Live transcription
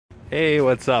Hey,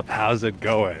 what's up? How's it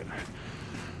going?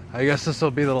 I guess this will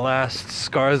be the last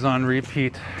Scars on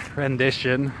Repeat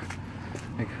rendition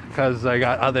because I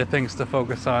got other things to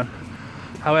focus on.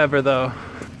 However, though,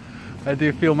 I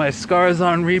do feel my scars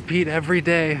on repeat every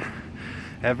day.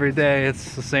 Every day,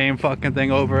 it's the same fucking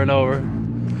thing over and over.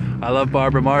 I love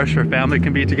Barbara Marsh. Her family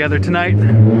can be together tonight.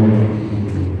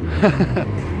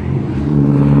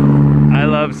 I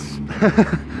love...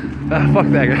 fuck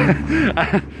that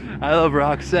guy. I love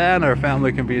Roxanne. Our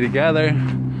family can be together.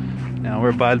 Now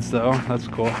we're buds though. That's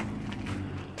cool.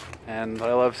 And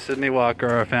I love Sydney Walker.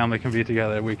 Our family can be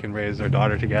together. We can raise our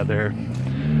daughter together,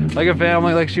 like a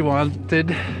family, like she wanted.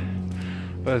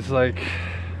 But it's like,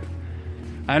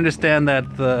 I understand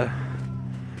that the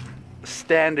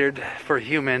standard for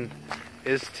human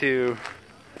is to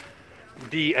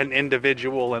be an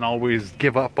individual and always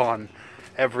give up on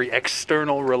every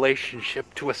external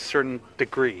relationship to a certain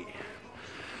degree.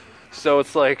 So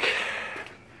it's like,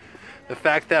 the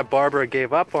fact that Barbara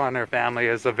gave up on her family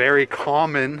is a very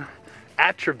common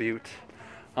attribute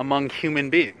among human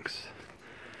beings.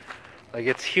 Like,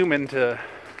 it's human to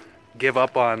give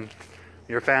up on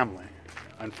your family.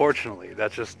 Unfortunately,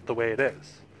 that's just the way it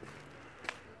is.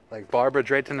 Like, Barbara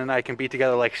Drayton and I can be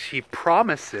together like she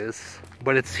promises,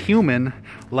 but it's human,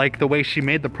 like the way she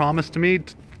made the promise to me,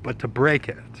 but to break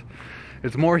it.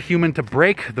 It's more human to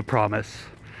break the promise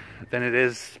than it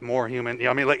is more human. You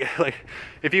know what I mean? Like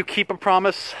if you keep a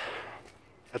promise,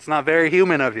 that's not very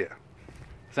human of you.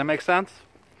 Does that make sense?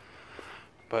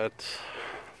 But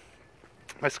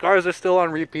my scars are still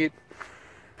on repeat,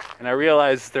 and I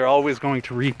realize they're always going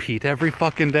to repeat every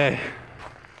fucking day.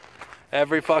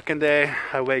 Every fucking day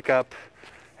I wake up,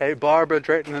 hey, Barbara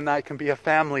Drayton and I can be a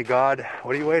family, God.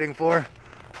 What are you waiting for?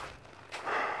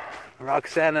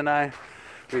 Roxanne and I,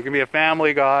 we can be a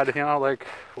family, God. You know, like,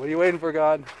 what are you waiting for,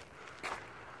 God?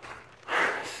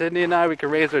 Sydney and I, we can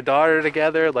raise our daughter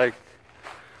together like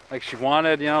she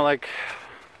wanted, you know, like,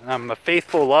 I'm a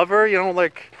faithful lover, you know,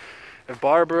 like, if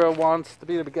Barbara wants to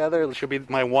be together, she'll be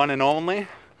my one and only.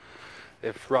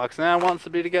 If Roxanne wants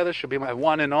to be together, she'll be my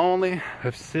one and only.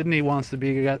 If Sydney wants to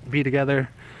be together,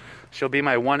 she'll be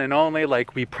my one and only,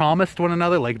 like we promised one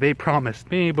another, like they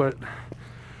promised me. But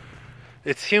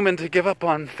it's human to give up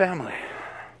on family.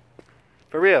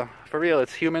 For real,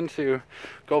 it's human to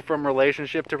go from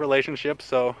relationship to relationship.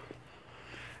 So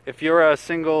if you're a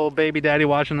single baby daddy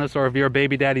watching this, or if you're a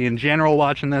baby daddy in general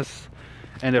watching this,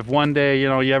 and if one day, you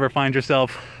know, you ever find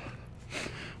yourself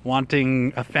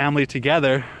wanting a family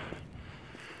together,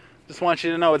 just want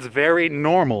you to know it's very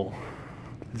normal.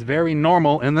 It's very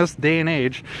normal in this day and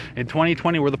age, in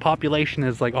 2020, where the population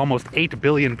is like almost 8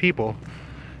 billion people.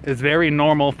 It's very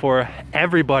normal for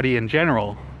everybody in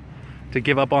general to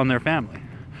give up on their family.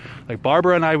 Like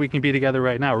Barbara and I, we can be together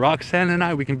right now. Roxanne and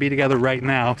I, we can be together right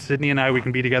now. Sydney and I, we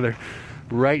can be together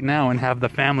right now and have the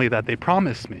family that they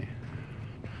promised me.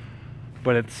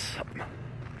 But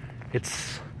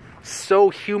it's so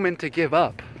human to give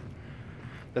up.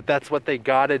 That's what they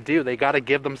gotta do. They gotta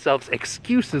give themselves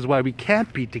excuses why we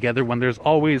can't be together when there's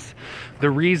always the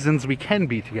reasons we can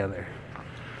be together.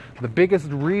 The biggest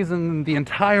reason in the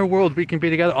entire world we can be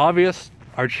together,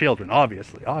 our children,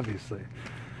 obviously.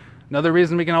 Another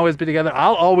reason we can always be together,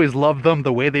 I'll always love them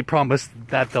the way they promised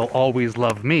that they'll always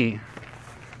love me.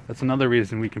 That's another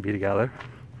reason we can be together.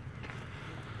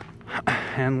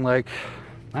 And like,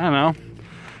 I don't know,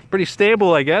 pretty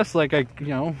stable, I guess. Like, I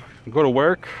go to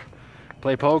work,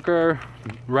 play poker,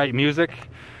 write music.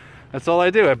 That's all I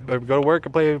do. I go to work, I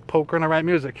play poker, and I write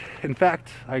music. In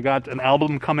fact, I got an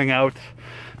album coming out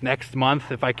next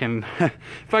month, if I can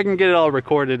get it all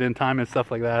recorded in time and stuff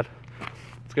like that.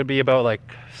 It's gonna be about like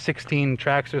 16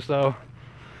 tracks or so.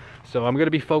 So I'm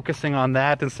gonna be focusing on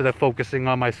that instead of focusing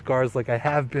on my scars like I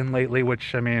have been lately,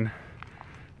 which, I mean,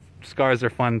 scars are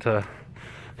fun to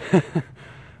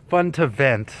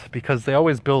vent because they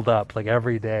always build up, like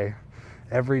every day.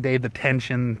 Every day the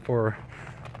tension for,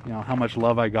 you know, how much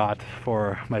love I got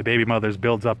for my baby mothers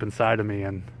builds up inside of me,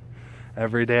 and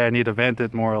every day I need to vent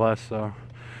it, more or less. So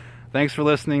thanks for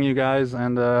listening, you guys.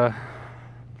 And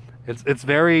it's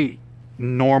very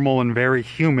normal and very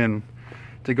human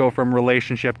to go from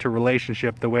relationship to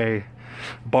relationship the way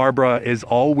Barbara is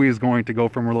always going to go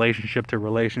from relationship to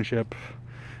relationship,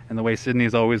 and the way Sydney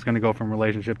is always going to go from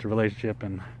relationship to relationship,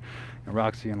 and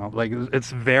Roxy and all. Like,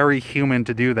 it's very human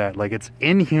to do that. Like, it's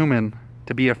inhuman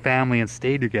to be a family and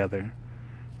stay together.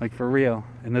 Like, for real,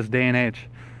 in this day and age.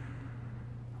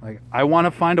 Like, I want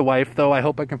to find a wife, though. I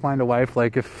hope I can find a wife.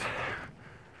 Like, if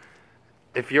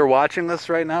you're watching this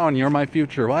right now and you're my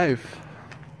future wife,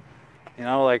 you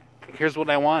know, like, here's what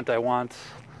I want. I want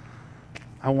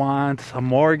a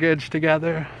mortgage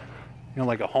together. you know,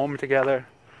 like a home together.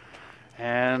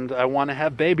 And I want to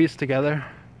have babies together.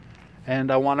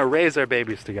 And I want to raise our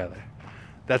babies together.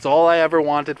 That's all I ever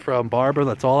wanted from Barbara.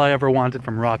 That's all I ever wanted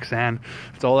from Roxanne.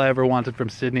 That's all I ever wanted from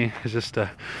Sydney, is just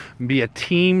to be a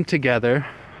team together,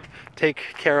 take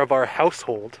care of our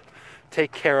household,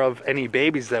 take care of any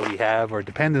babies that we have or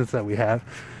dependents that we have.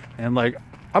 And like,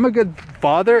 I'm a good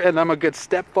father and I'm a good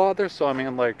stepfather. So I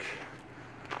mean, like,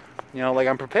 you know, like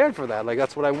I'm prepared for that. Like,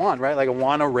 that's what I want, right? Like, I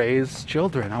want to raise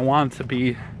children. I want to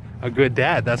be a good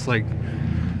dad. That's like,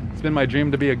 it's been my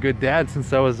dream to be a good dad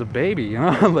since I was a baby, you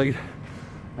know? like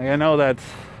I know that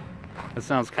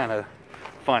sounds kind of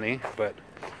funny, but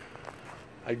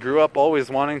I grew up always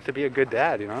wanting to be a good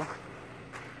dad, you know?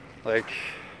 Like,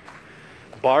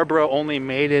 Barbara only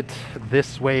made it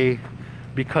this way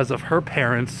because of her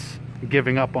parents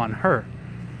giving up on her.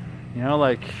 You know,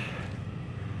 like,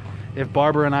 if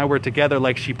Barbara and I were together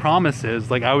like she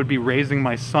promises, like, I would be raising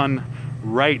my son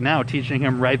right now, teaching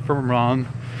him right from wrong,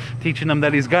 teaching him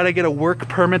that he's got to get a work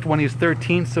permit when he's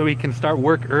 13 so he can start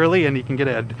work early and he can get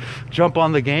a jump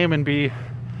on the game and be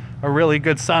a really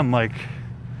good son, like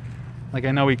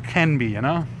I know he can be, you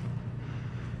know?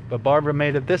 But Barbara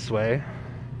made it this way,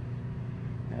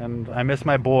 and I miss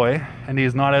my boy, and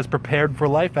he's not as prepared for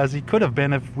life as he could have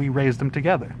been if we raised him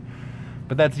together.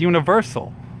 But that's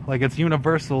universal. Like, it's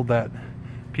universal that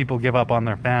people give up on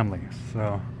their families.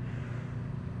 So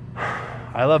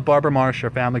I love Barbara Marsh. Our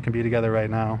family can be together right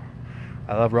now.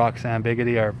 I love Roxanne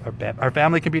Biggity. Our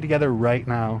family can be together right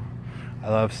now. I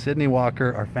love Sydney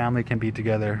Walker. Our family can be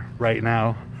together right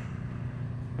now.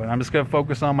 But I'm just going to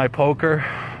focus on my poker,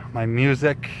 my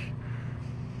music,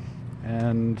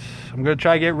 and I'm going to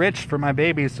try to get rich for my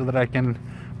babies so that I can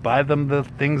buy them the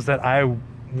things that I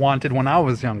wanted when I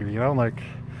was younger, you know? Like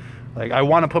I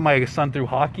want to put my son through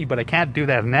hockey, but I can't do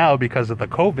that now because of the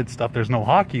COVID stuff. There's no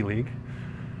hockey league.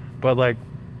 But like,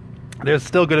 there's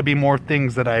still going to be more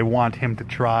things that I want him to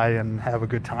try and have a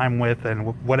good time with,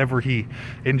 and whatever he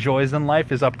enjoys in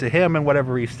life is up to him, and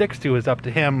whatever he sticks to is up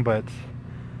to him. But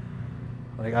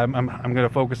like, I'm going to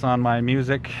focus on my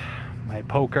music, my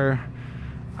poker.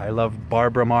 I love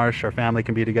Barbara Marsh. Our family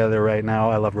can be together right now.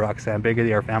 I love Roxanne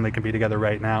Biggity. Our family can be together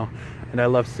right now. And I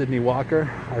love Sydney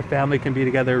Walker. Our family can be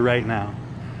together right now.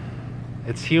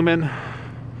 It's human.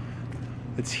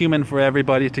 It's human for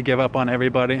everybody to give up on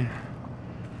everybody.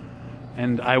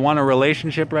 And I want a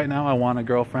relationship right now. I want a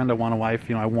girlfriend. I want a wife.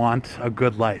 You know, I want a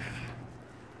good life.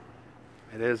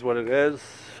 It is what it is.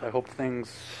 I hope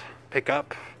things pick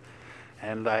up.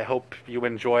 And I hope you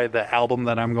enjoy the album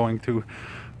that I'm going to...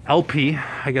 LP.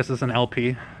 I guess it's an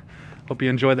LP. Hope you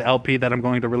enjoy the LP that I'm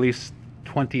going to release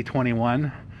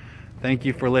 2021. Thank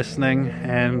you for listening.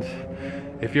 And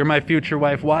if you're my future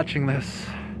wife watching this,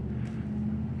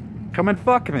 come and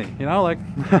fuck me. You know, like,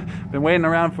 been waiting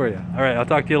around for you. All right, I'll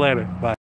talk to you later. Bye.